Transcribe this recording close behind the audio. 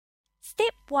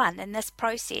Step 1 in this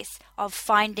process of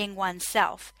finding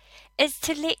oneself is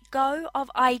to let go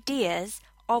of ideas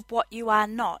of what you are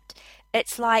not.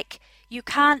 It's like you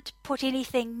can't put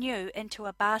anything new into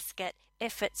a basket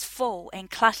if it's full and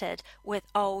cluttered with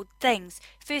old things.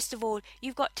 First of all,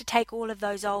 you've got to take all of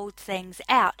those old things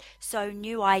out so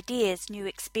new ideas, new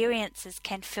experiences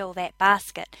can fill that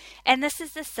basket. And this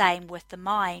is the same with the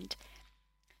mind.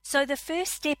 So the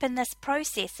first step in this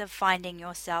process of finding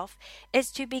yourself is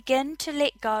to begin to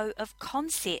let go of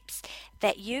concepts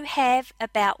that you have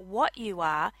about what you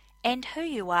are and who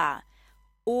you are.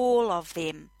 All of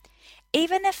them.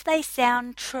 Even if they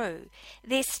sound true,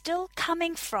 they're still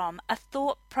coming from a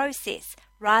thought process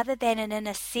rather than an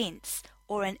inner sense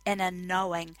or an inner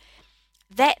knowing.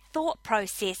 That thought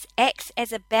process acts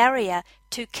as a barrier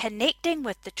to connecting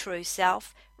with the true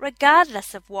self,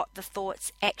 regardless of what the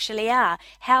thoughts actually are,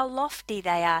 how lofty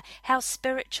they are, how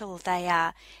spiritual they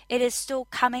are. It is still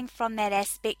coming from that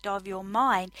aspect of your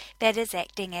mind that is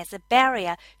acting as a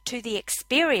barrier to the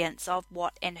experience of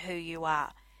what and who you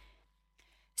are.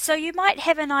 So you might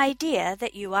have an idea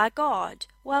that you are God.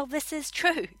 Well, this is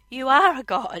true. You are a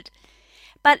God.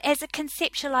 But as a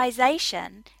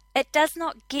conceptualization, it does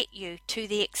not get you to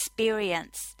the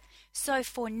experience. So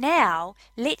for now,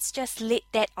 let's just let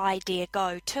that idea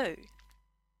go too.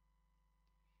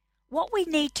 What we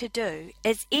need to do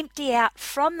is empty out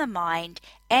from the mind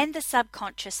and the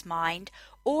subconscious mind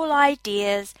all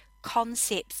ideas,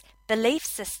 concepts, belief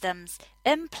systems,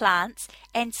 implants,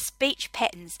 and speech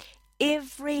patterns.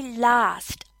 Every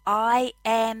last I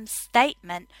am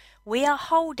statement we are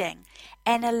holding,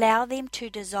 and allow them to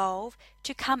dissolve,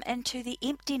 to come into the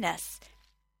emptiness,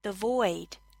 the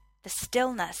void, the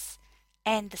stillness,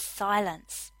 and the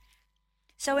silence.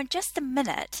 So in just a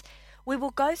minute, we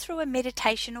will go through a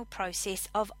meditational process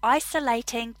of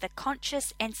isolating the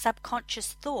conscious and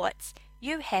subconscious thoughts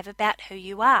you have about who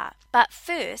you are. But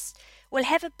first, we'll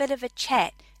have a bit of a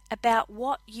chat about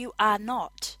what you are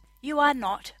not. You are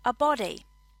not a body.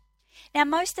 Now,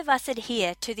 most of us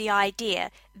adhere to the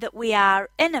idea that we are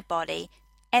in a body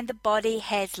and the body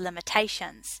has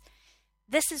limitations.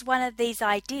 This is one of these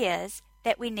ideas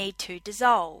that we need to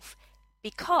dissolve,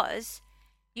 because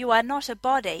you are not a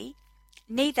body,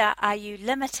 neither are you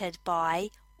limited by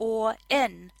or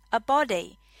in a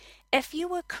body. If you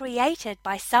were created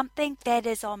by something that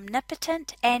is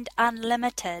omnipotent and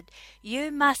unlimited,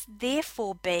 you must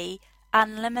therefore be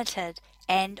unlimited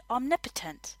and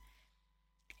omnipotent.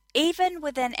 Even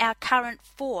within our current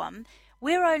form,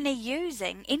 we're only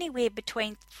using anywhere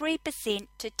between 3%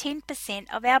 to 10%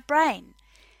 of our brain.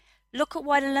 Look at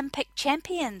what Olympic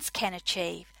champions can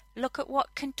achieve. Look at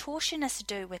what contortionists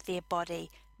do with their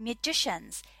body.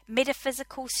 Magicians,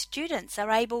 metaphysical students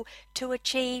are able to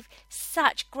achieve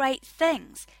such great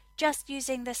things just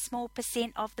using the small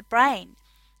percent of the brain.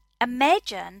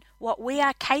 Imagine what we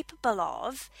are capable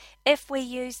of if we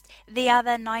used the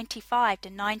other 95 to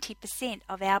 90%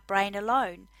 of our brain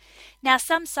alone. Now,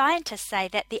 some scientists say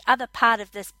that the other part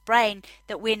of this brain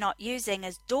that we're not using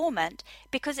is dormant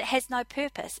because it has no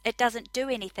purpose. It doesn't do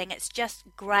anything. It's just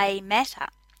grey matter.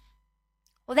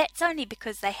 Well, that's only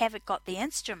because they haven't got the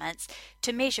instruments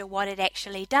to measure what it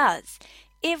actually does.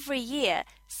 Every year,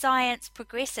 science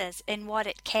progresses in what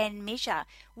it can measure.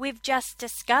 We've just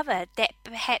discovered that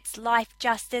perhaps life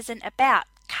just isn't about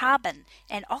carbon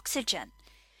and oxygen.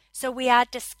 So we are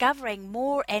discovering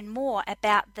more and more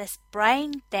about this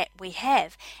brain that we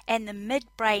have and the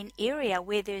midbrain area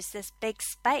where there's this big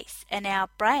space in our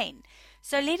brain.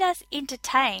 So let us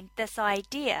entertain this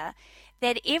idea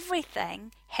that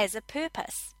everything has a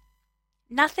purpose.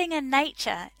 Nothing in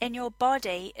nature, in your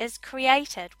body, is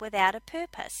created without a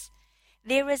purpose.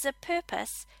 There is a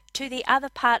purpose to the other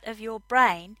part of your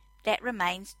brain that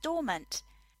remains dormant.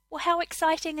 Well, how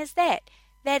exciting is that?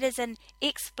 That is an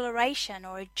exploration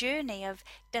or a journey of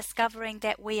discovering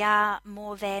that we are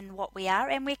more than what we are,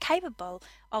 and we're capable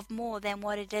of more than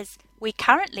what it is we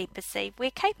currently perceive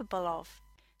we're capable of.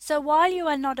 So while you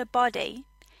are not a body,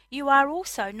 you are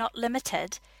also not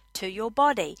limited to your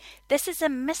body. This is a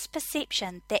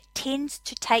misperception that tends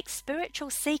to take spiritual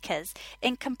seekers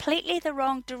in completely the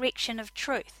wrong direction of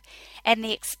truth and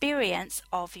the experience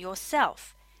of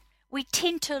yourself. We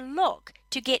tend to look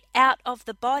to get out of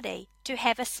the body to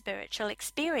have a spiritual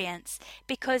experience,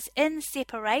 because in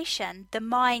separation the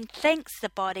mind thinks the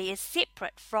body is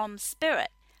separate from spirit,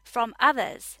 from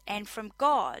others, and from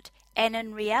God, and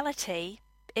in reality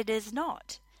it is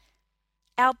not.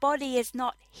 Our body is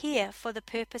not here for the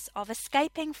purpose of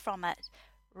escaping from it.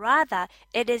 Rather,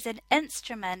 it is an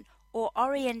instrument or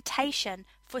orientation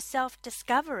for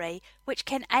self-discovery which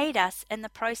can aid us in the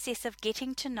process of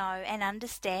getting to know and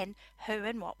understand who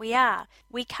and what we are.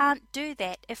 We can't do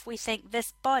that if we think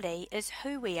this body is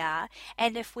who we are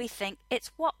and if we think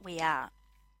it's what we are.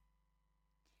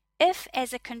 If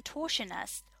as a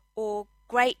contortionist or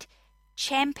great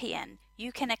champion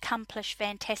you can accomplish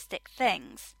fantastic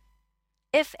things,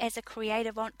 if as a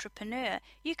creative entrepreneur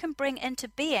you can bring into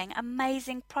being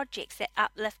amazing projects that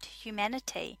uplift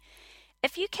humanity,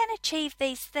 if you can achieve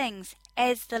these things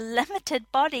as the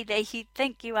limited body that you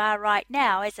think you are right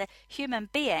now as a human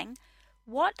being,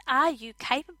 what are you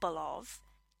capable of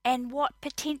and what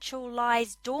potential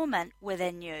lies dormant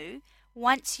within you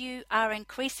once you are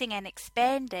increasing and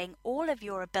expanding all of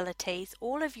your abilities,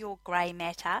 all of your grey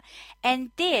matter,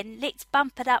 and then let's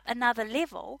bump it up another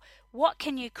level. What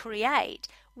can you create?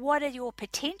 What are your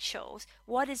potentials?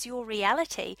 What is your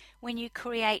reality when you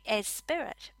create as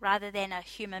spirit rather than a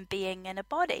human being in a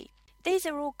body? These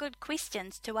are all good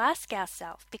questions to ask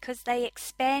ourselves because they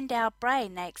expand our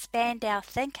brain, they expand our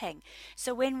thinking.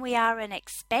 So when we are in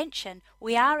expansion,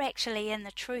 we are actually in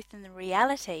the truth and the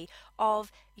reality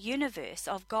of universe,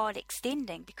 of God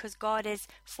extending, because God is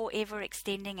forever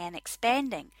extending and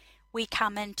expanding. We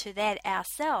come into that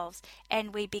ourselves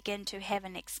and we begin to have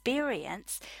an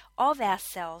experience of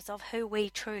ourselves, of who we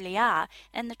truly are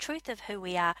and the truth of who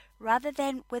we are, rather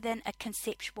than within a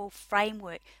conceptual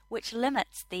framework which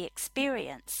limits the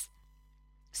experience.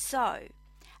 So,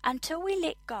 until we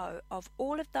let go of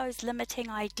all of those limiting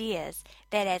ideas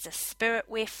that as a spirit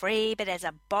we're free but as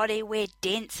a body we're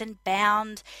dense and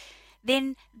bound,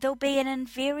 then there'll be an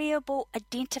invariable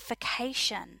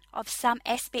identification of some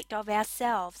aspect of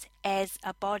ourselves as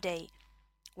a body,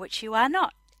 which you are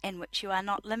not and which you are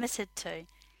not limited to.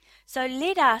 So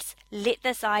let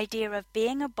this idea of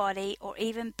being a body or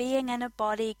even being in a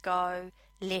body go,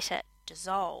 let it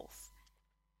dissolve.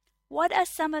 What are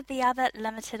some of the other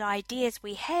limited ideas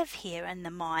we have here in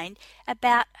the mind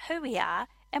about who we are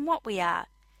and what we are?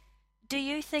 Do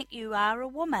you think you are a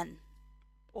woman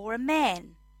or a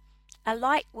man? A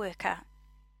light worker,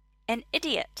 an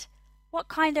idiot? What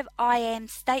kind of I am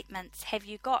statements have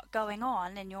you got going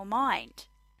on in your mind?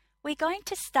 We're going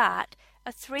to start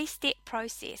a 3-step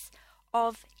process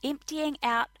of emptying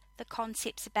out the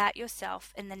concepts about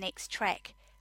yourself in the next track.